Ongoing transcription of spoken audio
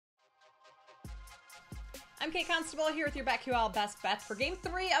I'm Kate Constable here with your BetQL best bets for Game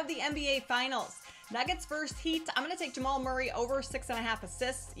 3 of the NBA Finals. Nuggets versus Heat. I'm going to take Jamal Murray over 6.5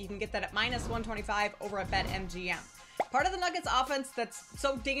 assists. You can get that at -125 over at BetMGM. Part of the Nuggets offense that's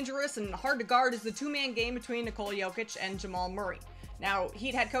so dangerous and hard to guard is the two-man game between Nikola Jokic and Jamal Murray. Now,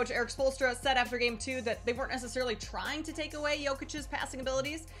 Heat head coach Erik Spoelstra said after Game 2 that they weren't necessarily trying to take away Jokic's passing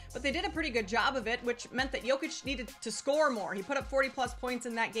abilities, but they did a pretty good job of it, which meant that Jokic needed to score more. He put up 40-plus points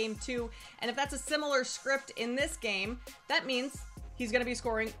in that game too, and if that's a similar script in this game, that means he's going to be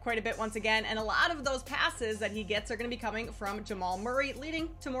scoring quite a bit once again, and a lot of those passes that he gets are going to be coming from Jamal Murray, leading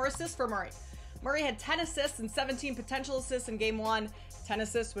to more assists for Murray. Murray had 10 assists and 17 potential assists in Game 1, 10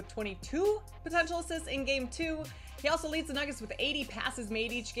 assists with 22 potential assists in Game 2. He also leads the Nuggets with 80 passes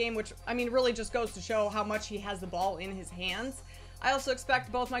made each game, which, really just goes to show how much he has the ball in his hands. I also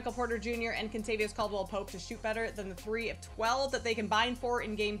expect both Michael Porter Jr. and Kentavious Caldwell-Pope to shoot better than the 3 of 12 that they combined for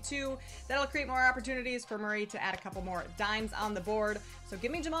in Game 2. That'll create more opportunities for Murray to add a couple more dimes on the board. So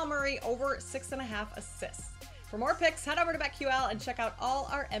give me Jamal Murray over 6.5 assists. For more picks, head over to BetQL and check out all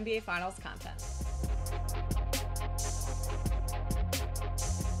our NBA Finals content.